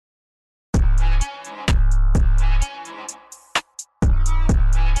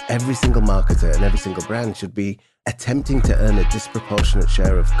every single marketer and every single brand should be attempting to earn a disproportionate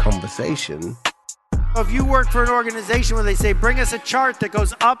share of conversation. If you work for an organization where they say, bring us a chart that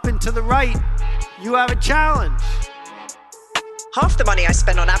goes up and to the right, you have a challenge. Half the money I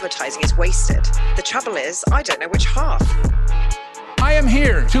spend on advertising is wasted. The trouble is, I don't know which half. I am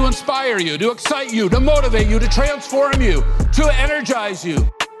here to inspire you, to excite you, to motivate you, to transform you, to energize you.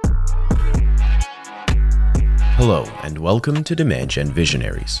 Hello, and welcome to Demand Gen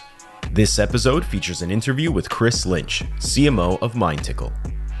Visionaries. This episode features an interview with Chris Lynch, CMO of Mindtickle,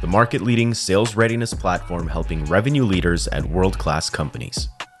 the market-leading sales readiness platform helping revenue leaders at world-class companies.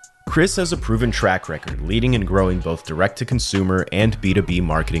 Chris has a proven track record leading and growing both direct-to-consumer and B2B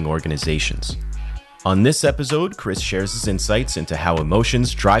marketing organizations. On this episode, Chris shares his insights into how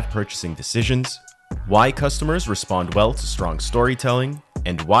emotions drive purchasing decisions, why customers respond well to strong storytelling,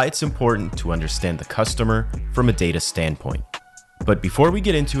 and why it's important to understand the customer from a data standpoint. But before we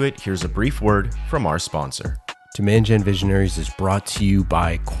get into it, here's a brief word from our sponsor. Demand Gen Visionaries is brought to you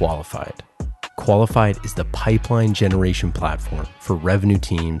by Qualified. Qualified is the pipeline generation platform for revenue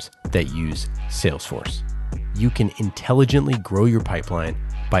teams that use Salesforce. You can intelligently grow your pipeline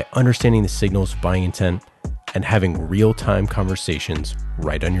by understanding the signals of buying intent and having real-time conversations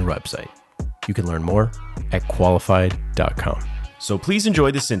right on your website. You can learn more at qualified.com. So please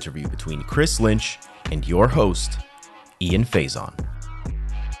enjoy this interview between Chris Lynch and your host, Ian Faison.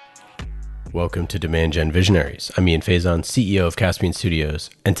 Welcome to Demand Gen Visionaries. I'm Ian Faison, CEO of Caspian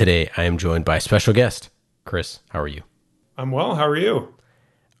Studios, and today I am joined by a special guest. Chris, how are you? I'm well. How are you?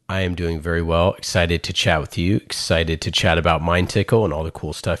 I am doing very well. Excited to chat with you. Excited to chat about Mindtickle and all the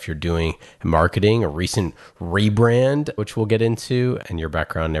cool stuff you're doing in marketing, a recent rebrand, which we'll get into, and your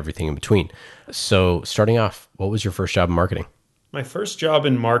background and everything in between. So starting off, what was your first job in marketing? My first job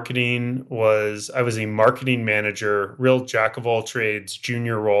in marketing I was a marketing manager, real jack of all trades,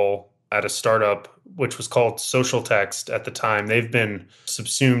 junior role at a startup, which was called Social Text at the time. They've been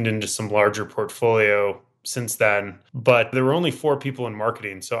subsumed into some larger portfolio since then, but there were only 4 people in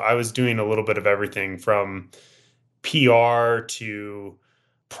marketing. So I was doing a little bit of everything from PR to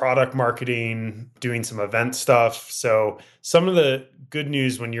product marketing, doing some event stuff. So some of the good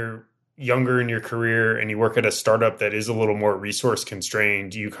news when you're younger in your career and you work at a startup that is a little more resource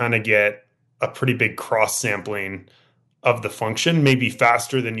constrained, you kind of get a pretty big cross sampling of the function, maybe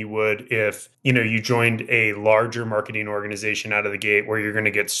faster than you would if, you joined a larger marketing organization out of the gate where you're going to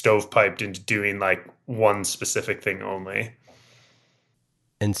get stovepiped into doing like one specific thing only.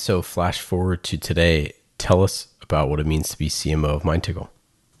 And so flash forward to today, tell us about what it means to be CMO of Mindtickle.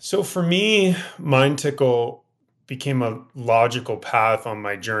 So for me, Mindtickle became a logical path on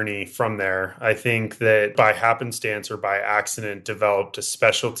my journey from there. I think that by happenstance or by accident developed a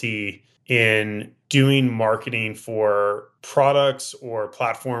specialty in doing marketing for products or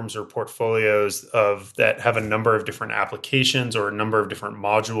platforms or portfolios that have a number of different applications or a number of different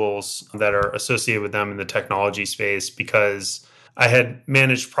modules that are associated with them in the technology space, because I had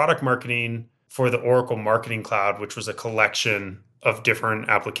managed product marketing for the Oracle Marketing Cloud, which was a collection of different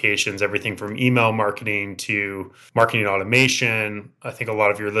applications, everything from email marketing to marketing automation. I think a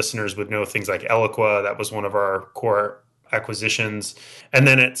lot of your listeners would know things like Eloqua. That was one of our core acquisitions. And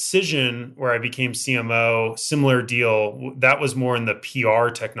then at Cision, where I became CMO, similar deal. That was more in the PR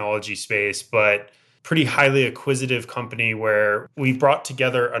technology space, but pretty highly acquisitive company where we brought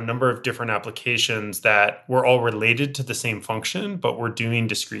together a number of different applications that were all related to the same function, but were doing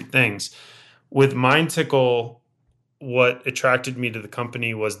discrete things. With Mindtickle, what attracted me to the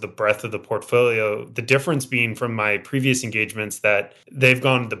company was the breadth of the portfolio. The difference being from my previous engagements that they've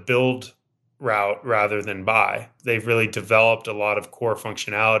gone the build route rather than buy. They've really developed a lot of core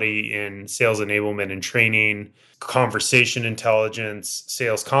functionality in sales enablement and training, conversation intelligence,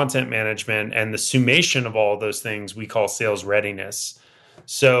 sales content management, and the summation of all of those things we call sales readiness.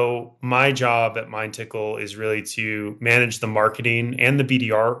 So my job at Mindtickle is really to manage the marketing and the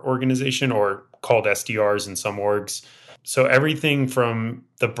BDR organization, or called SDRs in some orgs. So everything from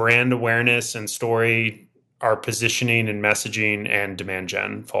the brand awareness and story, our positioning and messaging, and demand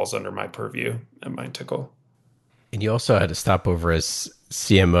gen falls under my purview at Mindtickle. And you also had a stopover as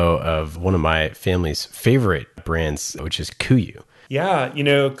CMO of one of my family's favorite brands, which is Kuyu. Yeah,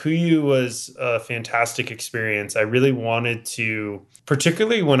 Kuyu was a fantastic experience. I really wanted to,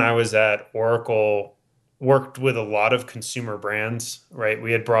 particularly when I was at Oracle, worked with a lot of consumer brands, right?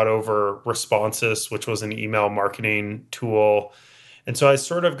 We had brought over Responsus, which was an email marketing tool. And so I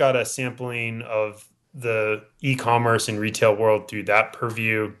sort of got a sampling of the e-commerce and retail world through that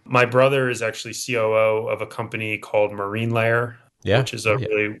purview. My brother is actually COO of a company called Marine Layer, which is a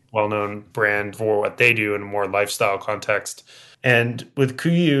really well-known brand for what they do in a more lifestyle context. And with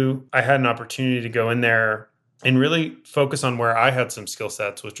Kuyu, I had an opportunity to go in there and really focus on where I had some skill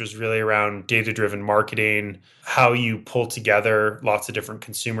sets, which was really around data-driven marketing, how you pull together lots of different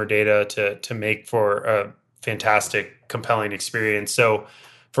consumer data to make for a fantastic, compelling experience. So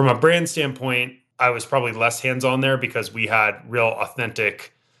from a brand standpoint, I was probably less hands-on there because we had real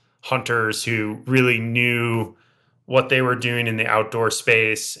authentic hunters who really knew what they were doing in the outdoor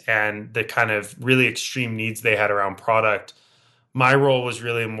space and the kind of really extreme needs they had around product. My role was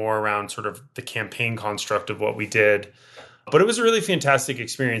really more around sort of the campaign construct of what we did. But it was a really fantastic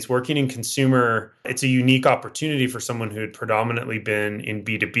experience working in consumer. It's a unique opportunity for someone who had predominantly been in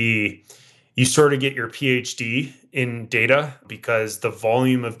B2B. You sort of get your PhD in data because the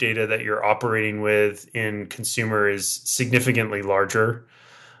volume of data that you're operating with in consumer is significantly larger.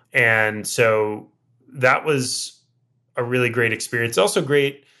 And so that was a really great experience. Also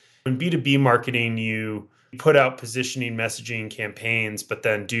great in B2B marketing, you put out positioning, messaging campaigns, but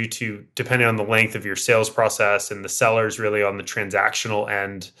then depending on the length of your sales process and the sellers really on the transactional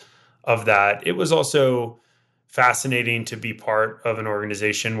end of that, it was also fascinating to be part of an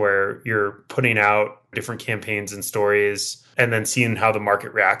organization where you're putting out different campaigns and stories and then seeing how the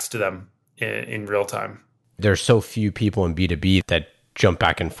market reacts to them in real time. There's so few people in B2B that jump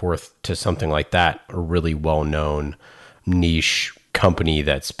back and forth to something like that, a really well-known niche company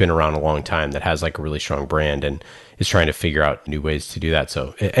that's been around a long time that has like a really strong brand and is trying to figure out new ways to do that.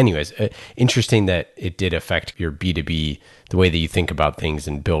 So anyways, interesting that it did affect your B2B, the way that you think about things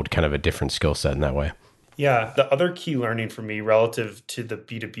and build kind of a different skill set in that way. Yeah. The other key learning for me relative to the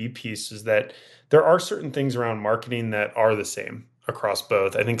B2B piece is that there are certain things around marketing that are the same across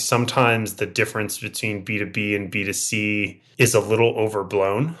both. I think sometimes the difference between B2B and B2C is a little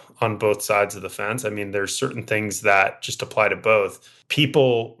overblown on both sides of the fence. I mean, there's certain things that just apply to both.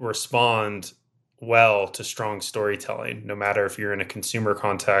 People respond well to strong storytelling, no matter if you're in a consumer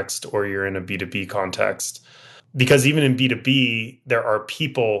context or you're in a B2B context. Because even in B2B, there are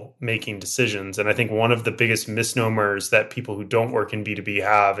people making decisions. And I think one of the biggest misnomers that people who don't work in B2B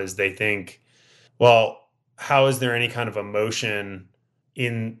have is they think, well, how is there any kind of emotion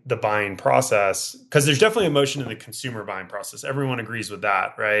in the buying process? Because there's definitely emotion in the consumer buying process. Everyone agrees with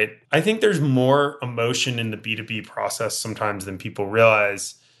that, right? I think there's more emotion in the B2B process sometimes than people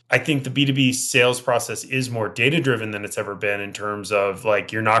realize. I think the B2B sales process is more data-driven than it's ever been in terms of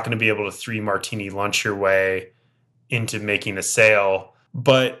like, you're not going to be able to 3-martini lunch your way into making a sale.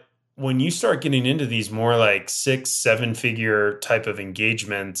 But when you start getting into these more like 6-7-figure type of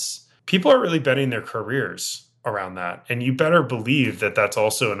engagements, people are really betting their careers around that. And you better believe that that's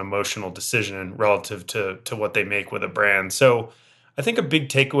also an emotional decision relative to what they make with a brand. So I think a big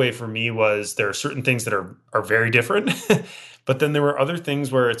takeaway for me was there are certain things that are very different, but then there were other things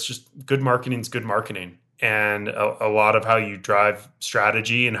where it's just good marketing is good marketing. And a lot of how you drive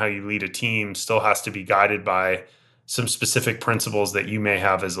strategy and how you lead a team still has to be guided by some specific principles that you may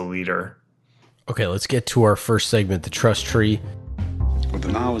have as a leader. Okay, let's get to our first segment, the trust tree. With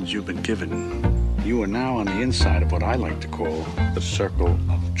the knowledge you've been given, you are now on the inside of what I like to call the circle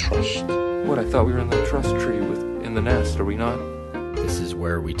of trust. What, I thought we were in the trust tree in the nest, are we not? This is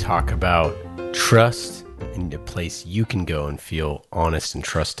where we talk about trust and a place you can go and feel honest and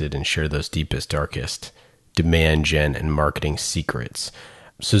trusted and share those deepest, darkest demand gen and marketing secrets.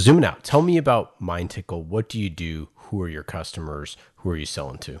 So zooming out, tell me about Mindtickle. What do you do? Who are your customers? Who are you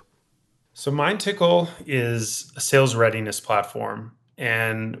selling to? So Mindtickle is a sales readiness platform.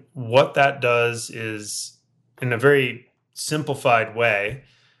 And what that does is, in a very simplified way,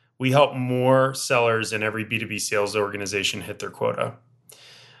 we help more sellers in every B2B sales organization hit their quota.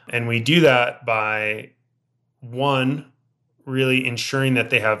 And we do that by, one, really ensuring that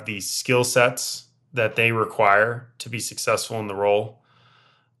they have the skill sets that they require to be successful in the role.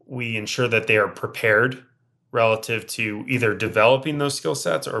 We ensure that they are prepared relative to either developing those skill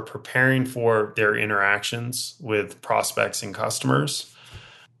sets or preparing for their interactions with prospects and customers.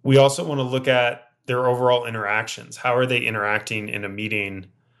 We also want to look at their overall interactions. How are they interacting in a meeting?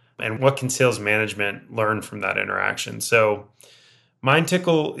 And what can sales management learn from that interaction? So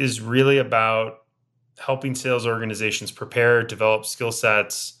Mindtickle is really about helping sales organizations prepare, develop skill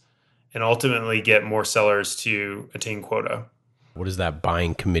sets, and ultimately get more sellers to attain quota. What does that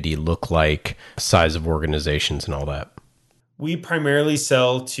buying committee look like? Size of organizations and all that? We primarily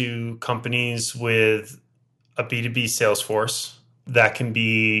sell to companies with a B2B sales force that can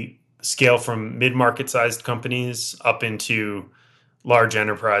be scale from mid-market sized companies up into large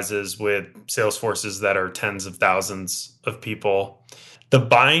enterprises with sales forces that are tens of thousands of people. The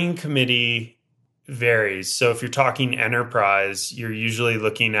buying committee varies. So if you're talking enterprise, you're usually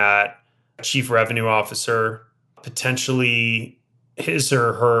looking at a chief revenue officer, potentially his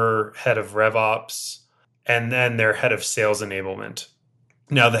or her head of RevOps, and then their head of sales enablement.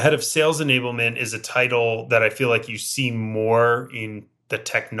 Now, the head of sales enablement is a title that I feel like you see more in the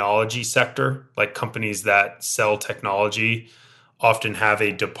technology sector, like companies that sell technology often have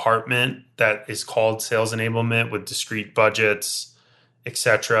a department that is called sales enablement with discrete budgets,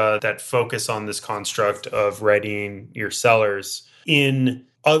 etc., that focus on this construct of readying your sellers. In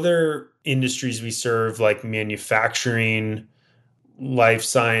other industries we serve, like manufacturing, life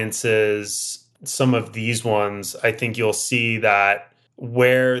sciences, some of these ones, I think you'll see that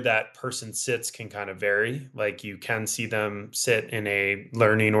where that person sits can kind of vary. Like you can see them sit in a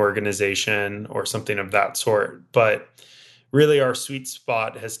learning organization or something of that sort. But really our sweet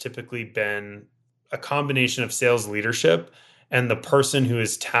spot has typically been a combination of sales leadership and the person who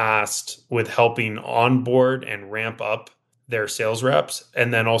is tasked with helping onboard and ramp up their sales reps,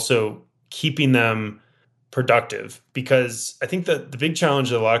 and then also keeping them productive. Because I think that the big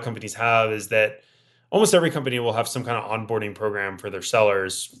challenge that a lot of companies have is that almost every company will have some kind of onboarding program for their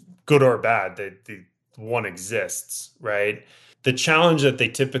sellers, good or bad. The one exists, right? The challenge that they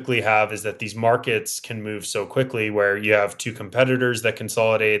typically have is that these markets can move so quickly where you have two competitors that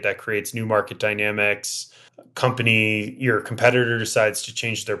consolidate, that creates new market dynamics. Your competitor decides to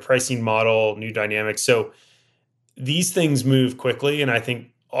change their pricing model, new dynamics. So these things move quickly. And I think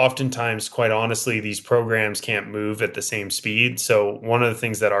oftentimes, quite honestly, these programs can't move at the same speed. So one of the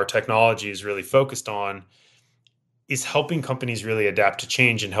things that our technology is really focused on is helping companies really adapt to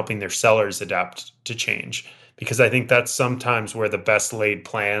change and helping their sellers adapt to change. Because I think that's sometimes where the best laid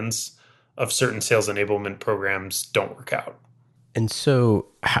plans of certain sales enablement programs don't work out. And so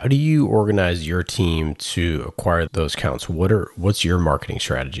how do you organize your team to acquire those accounts? What's your marketing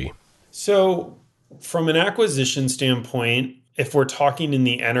strategy? So from an acquisition standpoint, if we're talking in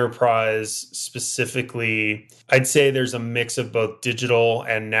the enterprise specifically, I'd say there's a mix of both digital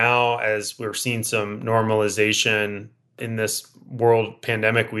and now, as we're seeing some normalization in this world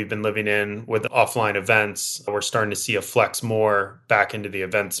pandemic we've been living in with offline events, we're starting to see a flex more back into the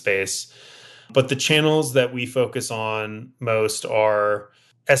event space. But the channels that we focus on most are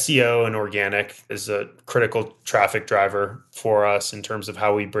SEO, and organic is a critical traffic driver for us in terms of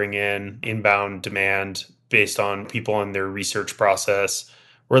how we bring in inbound demand based on people and their research process.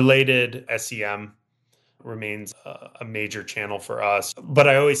 Related, SEM remains a major channel for us. But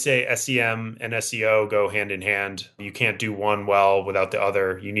I always say SEM and SEO go hand in hand. You can't do one well without the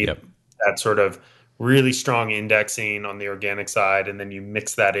other. You need that sort of really strong indexing on the organic side, and then you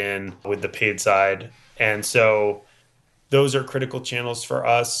mix that in with the paid side. And so those are critical channels for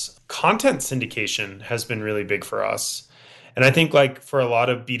us. Content syndication has been really big for us. And I think like for a lot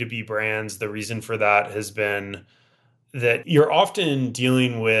of B2B brands, the reason for that has been that you're often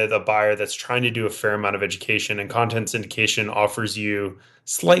dealing with a buyer that's trying to do a fair amount of education, and content syndication offers you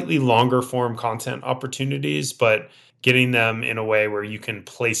slightly longer form content opportunities, but getting them in a way where you can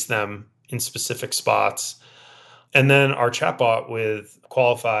place them in specific spots. And then our chatbot with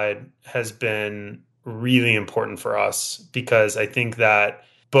Qualified has been really important for us, because I think that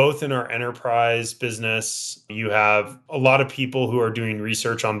both in our enterprise business, you have a lot of people who are doing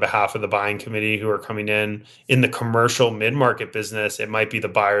research on behalf of the buying committee who are coming in. In the commercial mid-market business, it might be the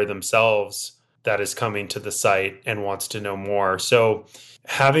buyer themselves that is coming to the site and wants to know more. So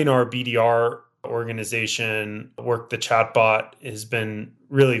having our BDR organization work the chatbot has been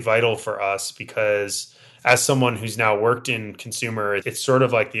really vital for us, because as someone who's now worked in consumer, it's sort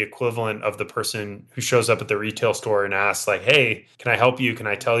of like the equivalent of the person who shows up at the retail store and asks like, hey, can I help you? Can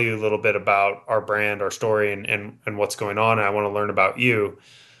I tell you a little bit about our brand, our story, and what's going on? I want to learn about you.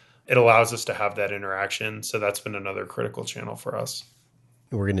 It allows us to have that interaction. So that's been another critical channel for us.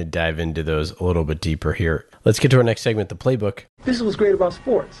 We're going to dive into those a little bit deeper here. Let's get to our next segment, the playbook. This is what's great about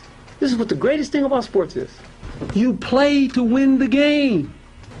sports. This is what the greatest thing about sports is. You play to win the game.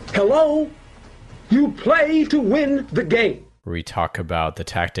 Hello? You play to win the game. Where we talk about the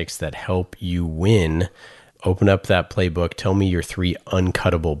tactics that help you win. Open up that playbook. Tell me your 3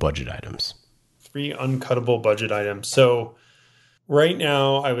 uncuttable budget items. 3 uncuttable budget items. So right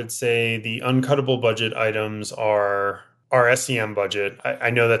now, I would say the uncuttable budget items are our SEM budget.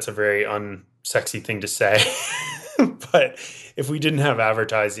 I know that's a very unsexy thing to say, but if we didn't have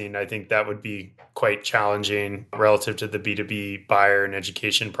advertising, I think that would be quite challenging relative to the B2B buyer and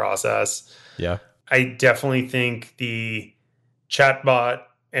education process. Yeah. I definitely think the chatbot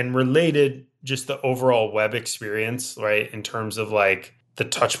and related, just the overall web experience, right? In terms of like the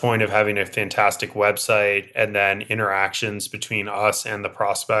touch point of having a fantastic website and then interactions between us and the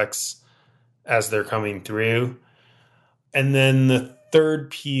prospects as they're coming through. And then the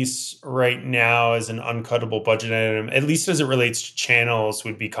third piece right now is an uncuttable budget item, at least as it relates to channels,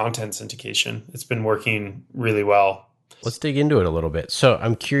 would be content syndication. It's been working really well. Let's dig into it a little bit. So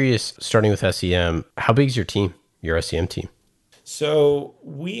I'm curious, starting with SEM, how big is your team, your SEM team? So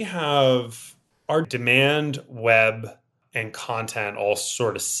we have our demand, web, and content all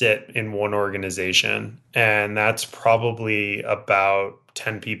sort of sit in one organization. And that's probably about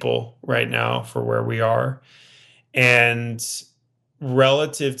 10 people right now for where we are. And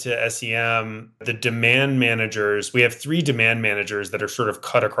relative to SEM, the demand managers, we have 3 demand managers that are sort of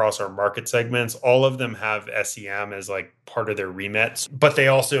cut across our market segments. All of them have SEM as like part of their remits, but they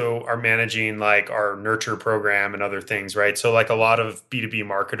also are managing like our nurture program and other things, right? So like a lot of B2B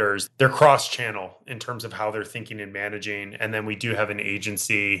marketers, they're cross-channel in terms of how they're thinking and managing. And then we do have an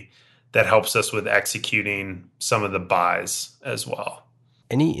agency that helps us with executing some of the buys as well.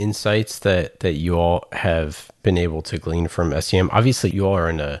 Any insights that you all have been able to glean from SEM? Obviously, you all are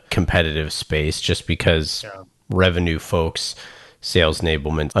in a competitive space just because revenue folks, sales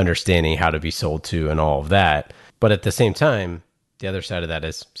enablement, understanding how to be sold to and all of that. But at the same time, the other side of that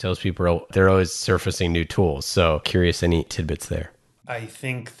is salespeople, they're always surfacing new tools. So curious, any tidbits there? I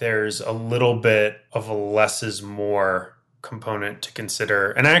think there's a little bit of a less is more component to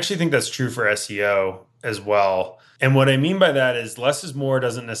consider. And I actually think that's true for SEO as well. And what I mean by that is less is more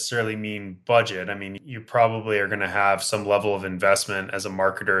doesn't necessarily mean budget. I mean, you probably are going to have some level of investment as a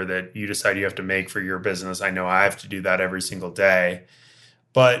marketer that you decide you have to make for your business. I know I have to do that every single day.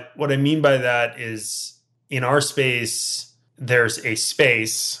 But what I mean by that is in our space, there's a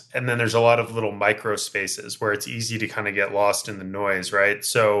space and then there's a lot of little micro spaces where it's easy to kind of get lost in the noise, right?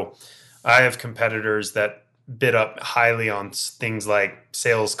 So I have competitors that bid up highly on things like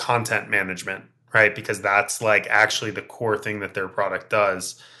sales content management, right? Because that's like actually the core thing that their product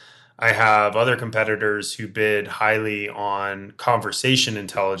does. I have other competitors who bid highly on conversation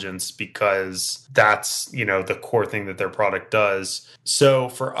intelligence because that's, the core thing that their product does. So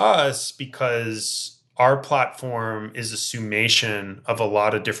for us, because our platform is a summation of a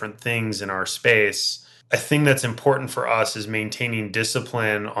lot of different things in our space, a thing that's important for us is maintaining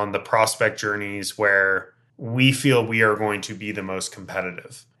discipline on the prospect journeys where we feel we are going to be the most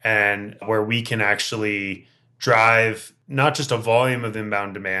competitive and where we can actually drive not just a volume of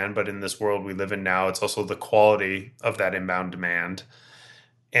inbound demand, but in this world we live in now, it's also the quality of that inbound demand.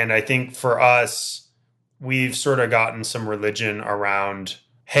 And I think for us, we've sort of gotten some religion around,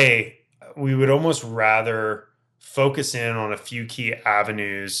 hey, we would almost rather focus in on a few key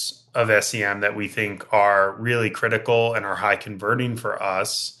avenues of SEM that we think are really critical and are high converting for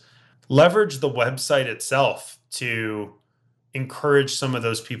us. Leverage the website itself to encourage some of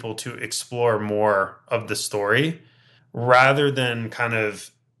those people to explore more of the story rather than kind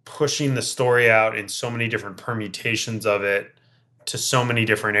of pushing the story out in so many different permutations of it to so many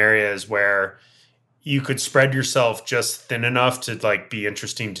different areas where you could spread yourself just thin enough to like be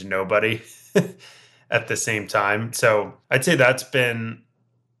interesting to nobody at the same time. So I'd say that's been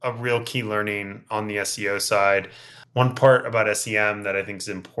a real key learning on the SEO side. One part about SEM that I think is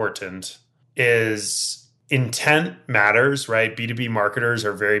important is intent matters, right? B2B marketers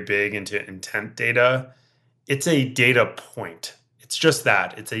are very big into intent data. It's a data point. It's just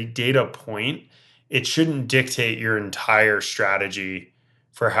that. It's a data point. It shouldn't dictate your entire strategy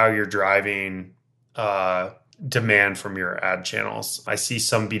for how you're driving demand from your ad channels. I see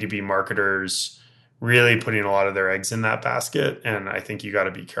some B2B marketers really putting a lot of their eggs in that basket, and I think you got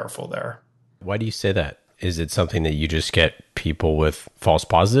to be careful there. Why do you say that? Is it something that you just get people with false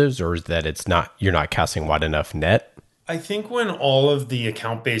positives, or is that you're not casting wide enough net? I think when all of the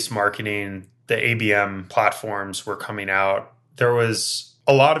account-based marketing, the ABM platforms were coming out, there was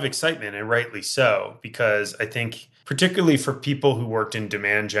a lot of excitement, and rightly so, because I think particularly for people who worked in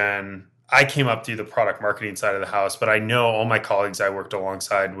demand gen, I came up through the product marketing side of the house, but I know all my colleagues I worked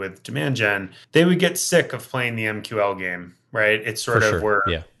alongside with demand gen, they would get sick of playing the MQL game, right? It's sort of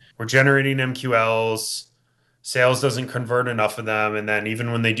we're generating MQLs, sales doesn't convert enough of them. And then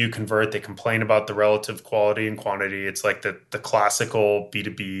even when they do convert, they complain about the relative quality and quantity. It's like the classical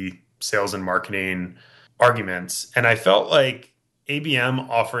B2B sales and marketing arguments. And I felt like ABM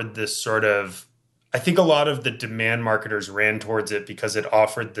offered this sort of, I think a lot of the demand marketers ran towards it because it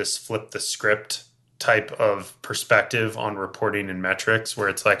offered this flip the script type of perspective on reporting and metrics where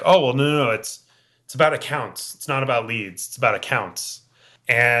it's like, oh, well, no, it's about accounts. It's not about leads. It's about accounts.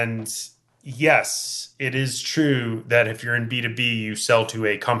 And yes, it is true that if you're in B2B, you sell to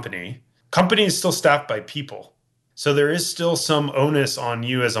a company. Company is still staffed by people. So there is still some onus on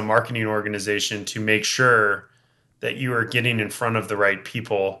you as a marketing organization to make sure that you are getting in front of the right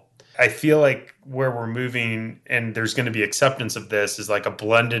people. I feel like where we're moving, and there's going to be acceptance of this, is like a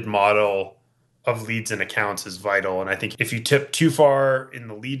blended model of leads and accounts is vital. And I think if you tip too far in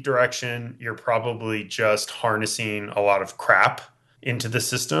the lead direction, you're probably just harnessing a lot of crap into the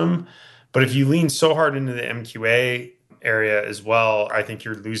system. But if you lean so hard into the MQA area as well, I think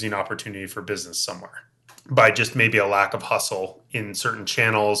you're losing opportunity for business somewhere by just maybe a lack of hustle in certain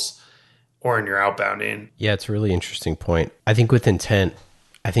channels or in your outbounding. Yeah, it's a really interesting point. I think with intent,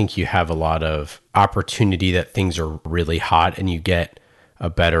 I think you have a lot of opportunity that things are really hot and you get a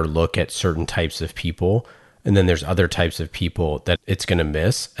better look at certain types of people. And then there's other types of people that it's going to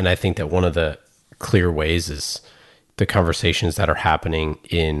miss. And I think that one of the clear ways is the conversations that are happening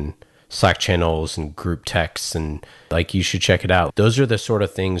in Slack channels and group texts. And like, you should check it out. Those are the sort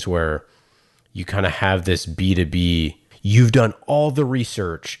of things where you kind of have this B2B, you've done all the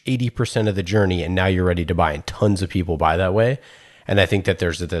research, 80% of the journey, and now you're ready to buy. And tons of people buy that way. And I think that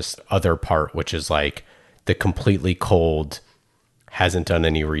there's this other part, which is like the completely cold, hasn't done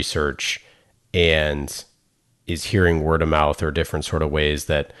any research, and is hearing word of mouth or different sort of ways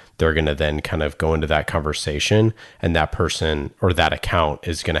that they're going to then kind of go into that conversation. And that person or that account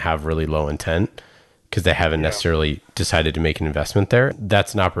is going to have really low intent because they haven't necessarily decided to make an investment there.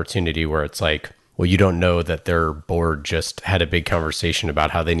 That's an opportunity where it's like, well, you don't know that their board just had a big conversation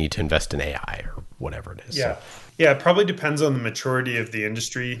about how they need to invest in AI or whatever it is. Yeah. So, yeah, it probably depends on the maturity of the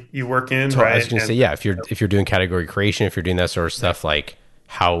industry you work in, so right? I was going to say, yeah, if you're doing category creation, if you're doing that sort of stuff, like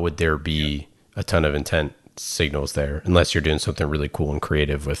how would there be a ton of intent signals there unless you're doing something really cool and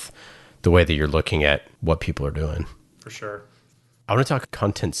creative with the way that you're looking at what people are doing? For sure. I want to talk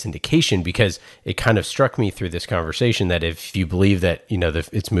content syndication because it kind of struck me through this conversation that if you believe that,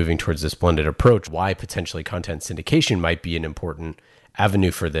 it's moving towards this blended approach, why potentially content syndication might be an important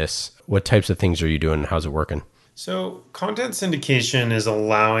avenue for this. What types of things are you doing and how's it working? So content syndication is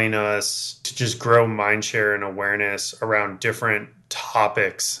allowing us to just grow mindshare and awareness around different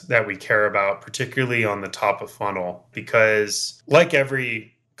topics that we care about, particularly on the top of funnel. Because like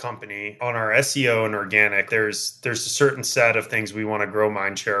every company, on our SEO and organic, there's a certain set of things we want to grow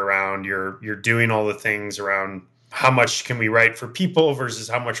mindshare around. You're doing all the things around how much can we write for people versus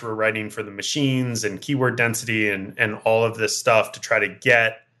how much we're writing for the machines and keyword density and all of this stuff to try to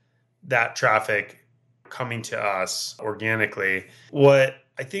get that traffic coming to us organically. What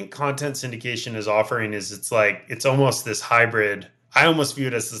I think content syndication is offering is it's almost this hybrid. I almost view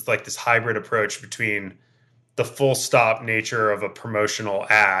it as this hybrid approach between the full stop nature of a promotional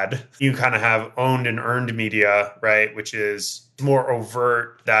ad. You kind of have owned and earned media, right? Which is more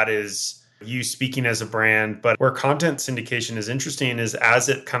overt. That is you speaking as a brand. But where content syndication is interesting is as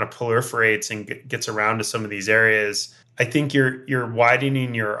it kind of proliferates and gets around to some of these areas, I think you're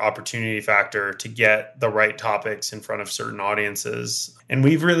widening your opportunity factor to get the right topics in front of certain audiences. And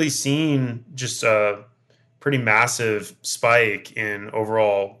we've really seen just a pretty massive spike in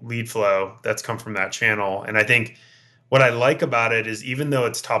overall lead flow that's come from that channel. And I think what I like about it is even though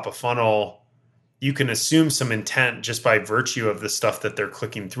it's top of funnel, you can assume some intent just by virtue of the stuff that they're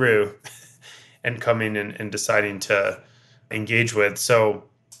clicking through and coming and deciding to engage with. So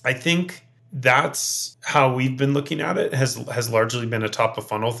I think that's how we've been looking at it, has largely been a top of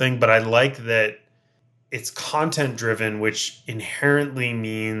funnel thing. But I like that it's content driven, which inherently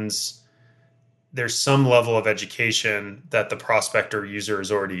means there's some level of education that the prospect or user is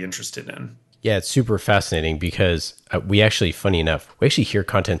already interested in. Yeah, it's super fascinating because we actually, funny enough, we actually hear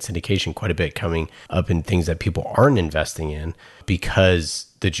content syndication quite a bit coming up in things that people aren't investing in because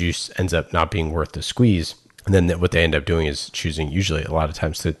the juice ends up not being worth the squeeze. And then what they end up doing is choosing usually a lot of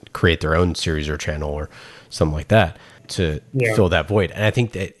times to create their own series or channel or something like that to fill that void. And I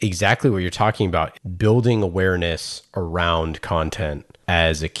think that exactly what you're talking about, building awareness around content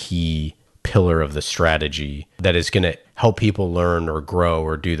as a key pillar of the strategy that is going to help people learn or grow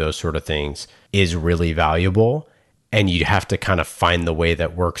or do those sort of things is really valuable. And you have to kind of find the way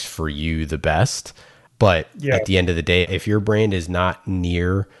that works for you the best. But at the end of the day, if your brand is not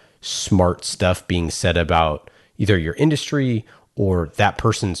near smart stuff being said about either your industry or that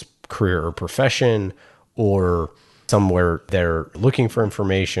person's career or profession or somewhere they're looking for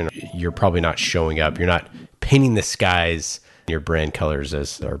information, you're probably not showing up. You're not painting the skies your brand colors,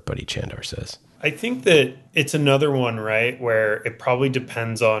 as our buddy Chandar says. I think that it's another one, right, where it probably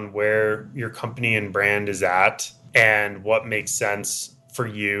depends on where your company and brand is at and what makes sense for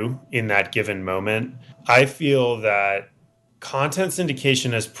you in that given moment. I feel that content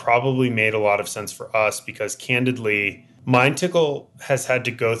syndication has probably made a lot of sense for us because candidly, Mindtickle has had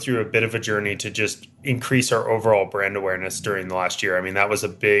to go through a bit of a journey to just increase our overall brand awareness during the last year. I mean, that was a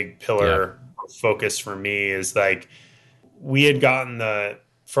big pillar of focus for me is like, we had gotten the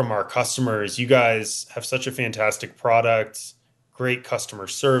from our customers, you guys have such a fantastic product, great customer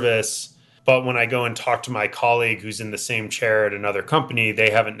service. But when I go and talk to my colleague who's in the same chair at another company, they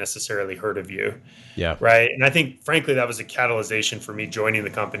haven't necessarily heard of you. Yeah. Right. And I think, frankly, that was a catalyzation for me joining the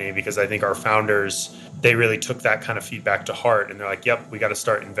company, because I think our founders, they really took that kind of feedback to heart. And they're like, yep, we got to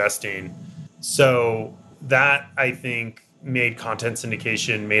start investing. So that, I think, made content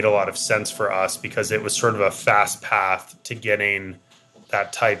syndication made a lot of sense for us, because it was sort of a fast path to getting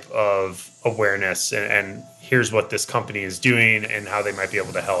that type of awareness. And here's what this company is doing and how they might be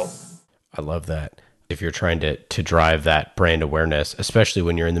able to help. I love that. If you're trying to drive that brand awareness, especially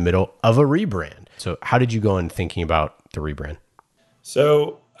when you're in the middle of a rebrand. So how did you go in thinking about the rebrand?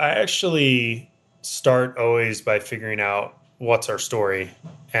 So I actually start always by figuring out what's our story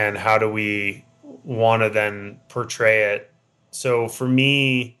and how do we want to then portray it. So for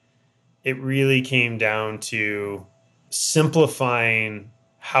me, it really came down to simplifying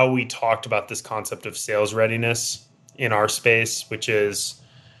how we talked about this concept of sales readiness in our space, which is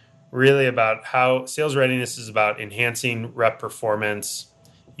really about how sales readiness is about enhancing rep performance,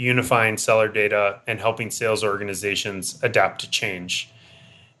 unifying seller data, and helping sales organizations adapt to change.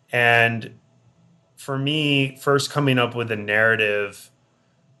 And for me, first coming up with a narrative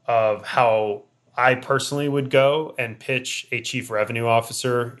of how I personally would go and pitch a chief revenue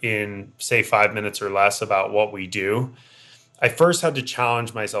officer in, say, 5 minutes or less about what we do, I first had to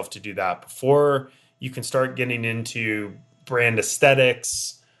challenge myself to do that. Before you can start getting into brand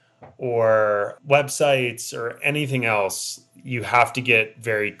aesthetics or websites or anything else, you have to get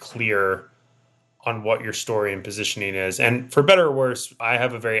very clear on what your story and positioning is. And for better or worse, I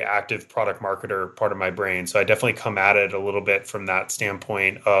have a very active product marketer part of my brain. So I definitely come at it a little bit from that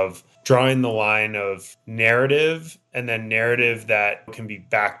standpoint of drawing the line of narrative, and then narrative that can be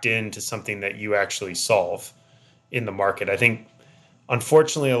backed into something that you actually solve in the market. I think,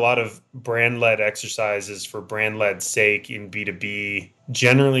 unfortunately, a lot of brand-led exercises for brand-led sake in B2B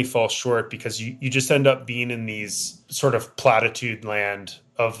generally fall short, because you just end up being in these sort of platitude land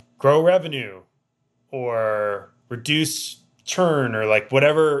of grow revenue or reduce churn, or like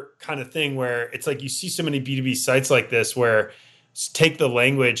whatever kind of thing, where it's like you see so many B2B sites like this where take the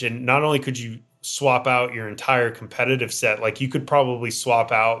language, and not only could you swap out your entire competitive set, like you could probably swap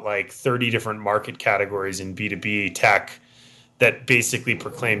out like 30 different market categories in B2B tech that basically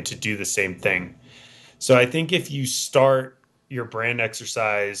proclaim to do the same thing. So I think if you start your brand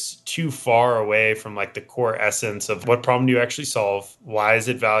exercise too far away from like the core essence of what problem do you actually solve, why is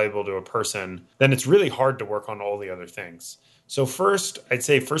it valuable to a person, then it's really hard to work on all the other things. So first, I'd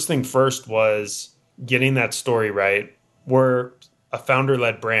say first thing first was getting that story right. We're a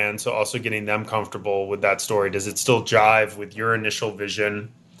founder-led brand, so also getting them comfortable with that story. Does it still jive with your initial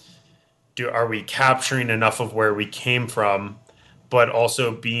vision? Are we capturing enough of where we came from, but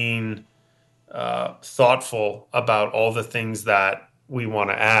also being thoughtful about all the things that we want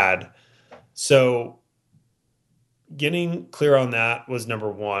to add? So getting clear on that was number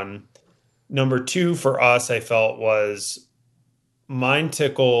one. Number two for us, I felt, was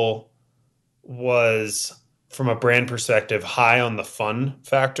Mindtickle was, from a brand perspective, high on the fun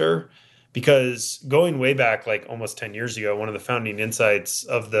factor, because going way back, like almost 10 years ago, one of the founding insights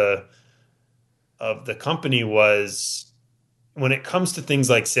of the company was, when it comes to things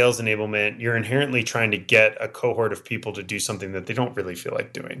like sales enablement, you're inherently trying to get a cohort of people to do something that they don't really feel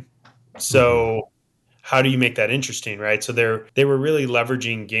like doing. So how do you make that interesting, right? So they were really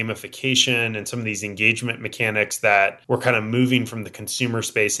leveraging gamification and some of these engagement mechanics that were kind of moving from the consumer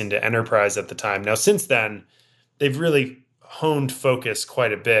space into enterprise at the time. Now, since then, they've really honed focus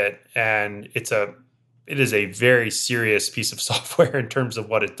quite a bit, and it is a very serious piece of software in terms of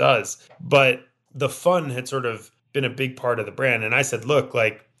what it does. But the fun had sort of been a big part of the brand. And I said, look,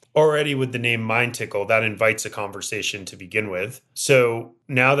 like already with the name Mindtickle, that invites a conversation to begin with. So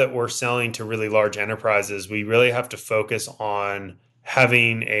now that we're selling to really large enterprises, we really have to focus on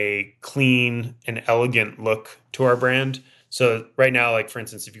having a clean and elegant look to our brand. So right now, like for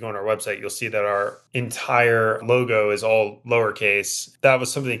instance, if you go on our website, you'll see that our entire logo is all lowercase. That was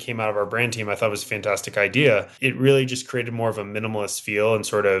something that came out of our brand team. I thought was a fantastic idea. It really just created more of a minimalist feel and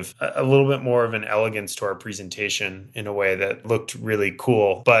sort of a little bit more of an elegance to our presentation in a way that looked really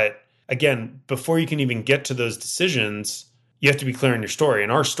cool. But again, before you can even get to those decisions, you have to be clear in your story.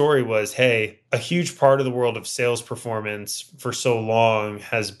 And our story was, hey, a huge part of the world of sales performance for so long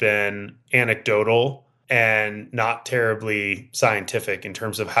has been anecdotal and not terribly scientific in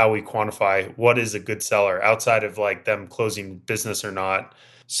terms of how we quantify what is a good seller outside of like them closing business or not.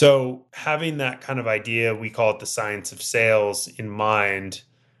 So having that kind of idea, we call it the science of sales, in mind,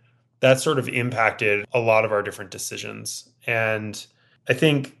 that sort of impacted a lot of our different decisions. And I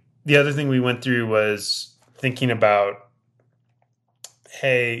think the other thing we went through was thinking about,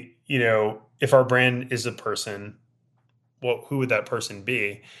 hey, if our brand is a person, who would that person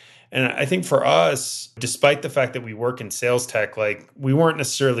be? And I think for us, despite the fact that we work in sales tech, like we weren't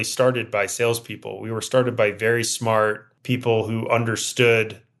necessarily started by salespeople. We were started by very smart people who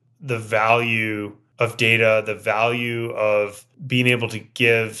understood the value of data, the value of being able to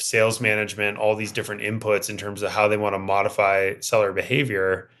give sales management all these different inputs in terms of how they want to modify seller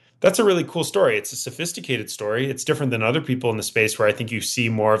behavior. That's a really cool story. It's a sophisticated story. It's different than other people in the space where I think you see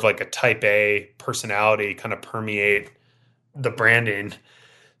more of like a type A personality kind of permeate the branding.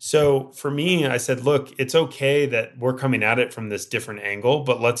 So for me, I said, look, it's okay that we're coming at it from this different angle,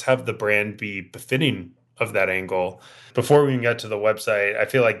 but let's have the brand be befitting of that angle. Before we can get to the website, I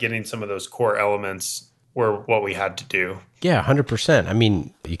feel like getting some of those core elements were what we had to do. Yeah, 100%. I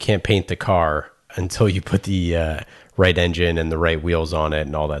mean, you can't paint the car until you put the right engine and the right wheels on it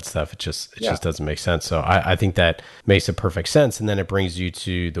and all that stuff. It just doesn't make sense. So I think that makes a perfect sense. And then it brings you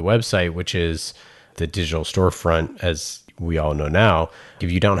to the website, which is the digital storefront, as we all know now.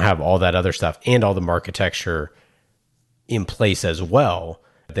 If you don't have all that other stuff and all the marketecture in place as well,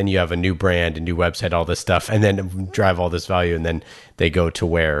 then you have a new brand, a new website, all this stuff, and then drive all this value, and then they go to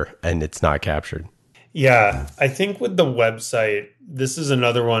where, and it's not captured. Yeah, I think with the website, this is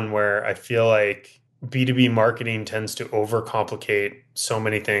another one where I feel like B2B marketing tends to overcomplicate so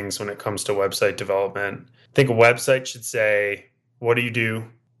many things when it comes to website development. I think a website should say, what do you do?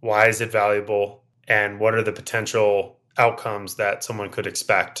 Why is it valuable? And what are the potential outcomes that someone could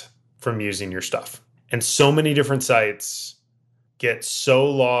expect from using your stuff? And so many different sites get so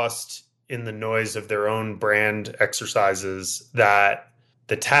lost in the noise of their own brand exercises that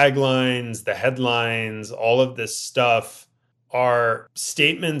the taglines, the headlines, all of this stuff are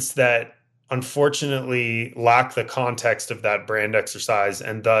statements that unfortunately lack the context of that brand exercise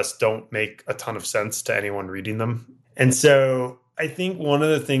and thus don't make a ton of sense to anyone reading them. And so I think one of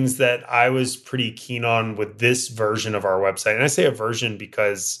the things that I was pretty keen on with this version of our website, and I say a version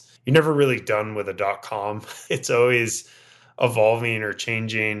because you're never really done with a .com. It's always evolving or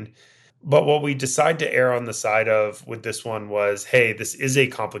changing. But what we decided to err on the side of with this one was, hey, this is a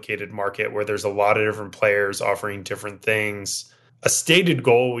complicated market where there's a lot of different players offering different things. A stated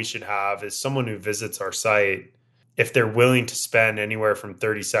goal we should have is someone who visits our site, if they're willing to spend anywhere from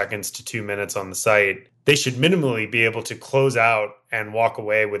 30 seconds to 2 minutes on the site, they should minimally be able to close out and walk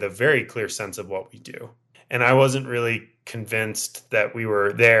away with a very clear sense of what we do. And I wasn't really convinced that we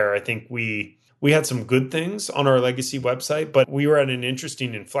were there. I think we had some good things on our legacy website, but we were at an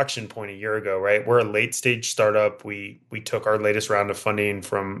interesting inflection point a year ago, right? We're a late stage startup. We took our latest round of funding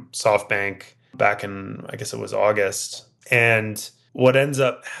from SoftBank back in, I guess it was August. And what ends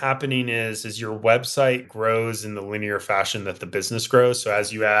up happening is your website grows in the linear fashion that the business grows. So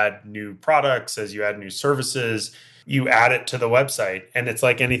as you add new products, as you add new services, you add it to the website. And it's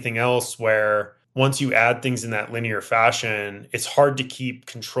like anything else where once you add things in that linear fashion, it's hard to keep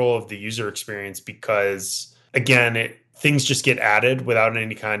control of the user experience because, again, things just get added without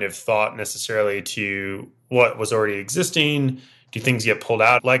any kind of thought necessarily to what was already existing. Do things get pulled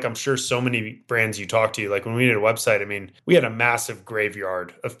out? Like I'm sure so many brands you talk to, like when we did a website, I mean, we had a massive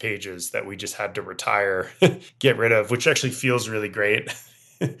graveyard of pages that we just had to retire, get rid of, which actually feels really great.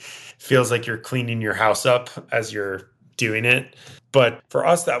 Feels like you're cleaning your house up as you're doing it. But for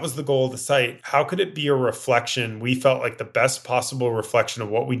us, that was the goal of the site. How could it be a reflection? We felt like the best possible reflection of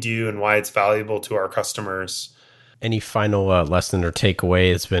what we do and why it's valuable to our customers. Any final lesson or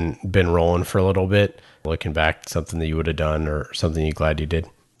takeaway that's been rolling for a little bit? Looking back, something that you would have done or something you're glad you did?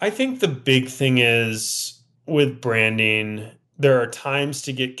 I think the big thing is with branding, there are times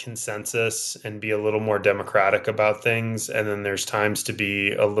to get consensus and be a little more democratic about things. And then there's times to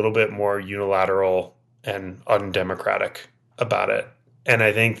be a little bit more unilateral and undemocratic about it. And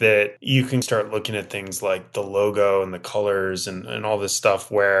I think that you can start looking at things like the logo and the colors and all this stuff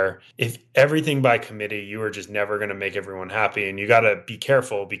where if everything by committee, you are just never going to make everyone happy. And you got to be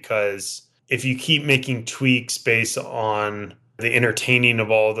careful because if you keep making tweaks based on the entertaining of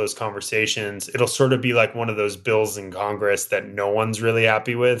all of those conversations, it'll sort of be like one of those bills in Congress that no one's really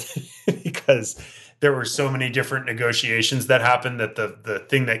happy with because there were so many different negotiations that happened that the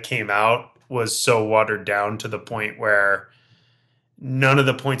thing that came out was so watered down to the point where none of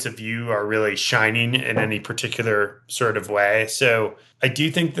the points of view are really shining in any particular sort of way. So I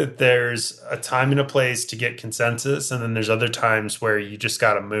do think that there's a time and a place to get consensus. And then there's other times where you just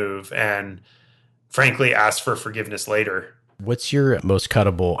got to move and frankly ask for forgiveness later. What's your most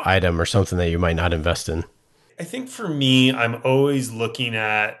cuttable item or something that you might not invest in? I think for me, I'm always looking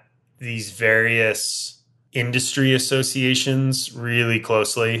at these various industry associations really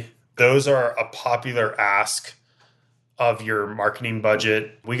closely. Those are a popular ask of your marketing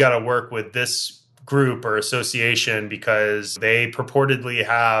budget. We got to work with this group or association because they purportedly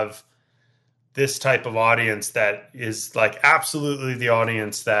have this type of audience that is like absolutely the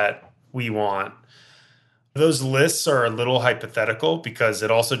audience that we want. Those lists are a little hypothetical because it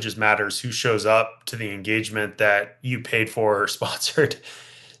also just matters who shows up to the engagement that you paid for or sponsored.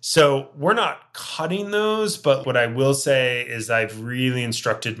 So we're not cutting those, but what I will say is I've really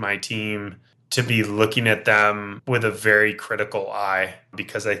instructed my team to be looking at them with a very critical eye,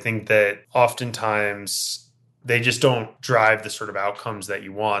 because I think that oftentimes they just don't drive the sort of outcomes that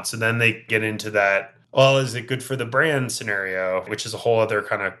you want. So then they get into that, well, is it good for the brand scenario, which is a whole other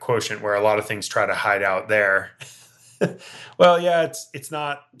kind of quotient where a lot of things try to hide out there. Well, yeah, it's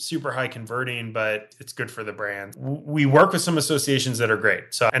not super high converting, but it's good for the brand. We work with some associations that are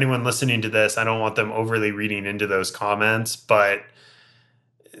great. So anyone listening to this, I don't want them overly reading into those comments, but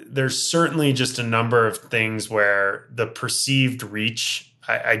there's certainly just a number of things where the perceived reach,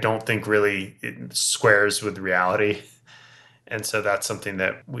 I don't think really it squares with reality. And so that's something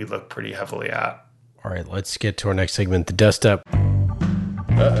that we look pretty heavily at. All right, let's get to our next segment, the dust up.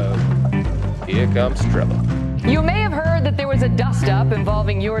 Uh-oh. Here comes trouble. You may have heard that there was a dust-up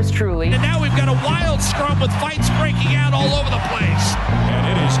involving yours truly. And now we've got a wild scrum with fights breaking out all over the place. And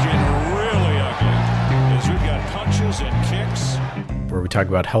it is getting really ugly as we've got punches and kicks. Where we talk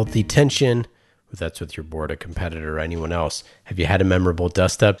about healthy tension, if that's with your board, a competitor, or anyone else. Have you had a memorable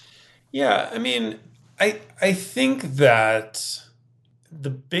dust-up? Yeah, I mean, I think that the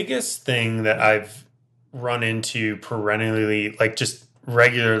biggest thing that I've run into perennially, like just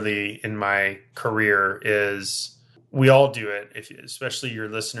regularly in my career, is we all do it, especially your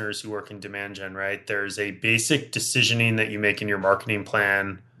listeners who work in demand gen, right? There's a basic decisioning that you make in your marketing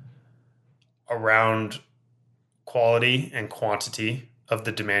plan around quality and quantity of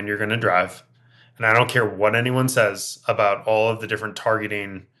the demand you're going to drive. And I don't care what anyone says about all of the different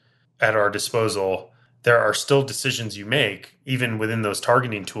targeting at our disposal, there are still decisions you make, even within those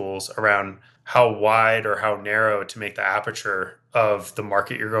targeting tools, around how wide or how narrow to make the aperture of the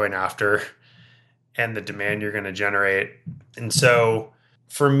market you're going after and the demand you're going to generate. And so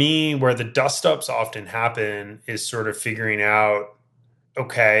for me, where the dust-ups often happen is sort of figuring out,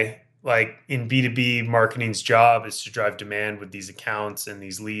 okay, like in B2B, marketing's job is to drive demand with these accounts and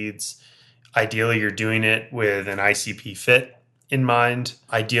these leads. Ideally, you're doing it with an ICP fit in mind.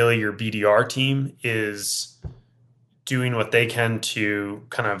 Ideally, your BDR team is doing what they can to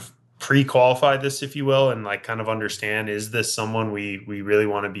kind of pre-qualify this, if you will, and like kind of understand, is this someone we really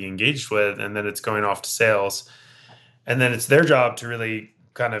want to be engaged with? And then it's going off to sales. And then it's their job to really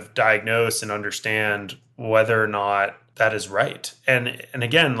kind of diagnose and understand whether or not that is right. And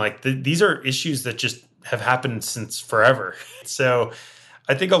again, like these are issues that just have happened since forever. So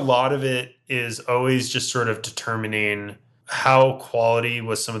I think a lot of it is always just sort of determining how quality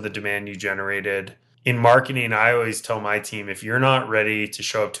was some of the demand you generated. In marketing, I always tell my team, if you're not ready to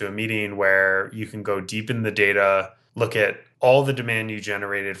show up to a meeting where you can go deep in the data, look at all the demand you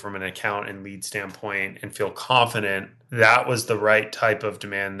generated from an account and lead standpoint and feel confident that was the right type of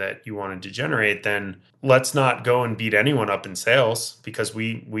demand that you wanted to generate, then let's not go and beat anyone up in sales, because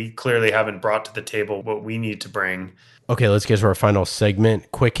we clearly haven't brought to the table what we need to bring. Okay, let's get to our final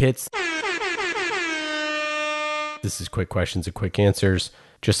segment, quick hits. This is quick questions and quick answers.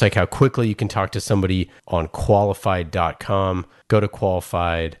 Just like how quickly you can talk to somebody on qualified.com. Go to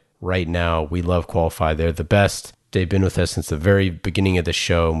Qualified right now. We love Qualified. They're the best. They've been with us since the very beginning of the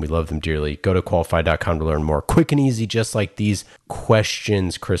show, and we love them dearly. Go to qualified.com to learn more. Quick and easy, just like these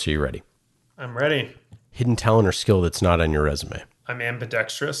questions. Chris, are you ready? I'm ready. Hidden talent or skill that's not on your resume? I'm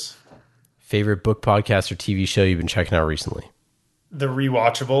ambidextrous. Favorite book, podcast, or TV show you've been checking out recently? The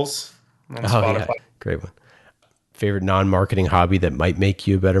Rewatchables on Spotify. Yeah. Great one. Favorite non-marketing hobby that might make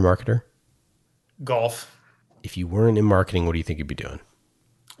you a better marketer? Golf. If you weren't in marketing, what do you think you'd be doing?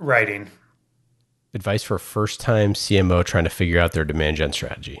 Writing. Advice for a first-time CMO trying to figure out their demand gen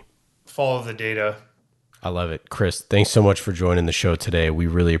strategy? Follow the data. I love it. Chris, thanks so much for joining the show today. We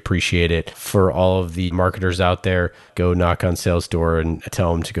really appreciate it. For all of the marketers out there, go knock on sales door and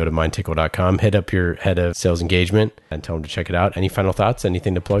tell them to go to mindtickle.com. Hit up your head of sales engagement and tell them to check it out. Any final thoughts?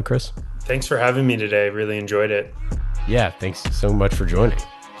 Anything to plug, Chris? Thanks for having me today. Really enjoyed it. Yeah, thanks so much for joining.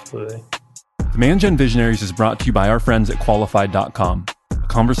 Absolutely. Demand Gen Visionaries is brought to you by our friends at Qualified.com, a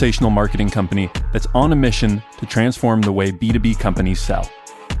conversational marketing company that's on a mission to transform the way B2B companies sell.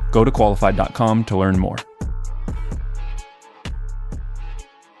 Go to Qualified.com to learn more.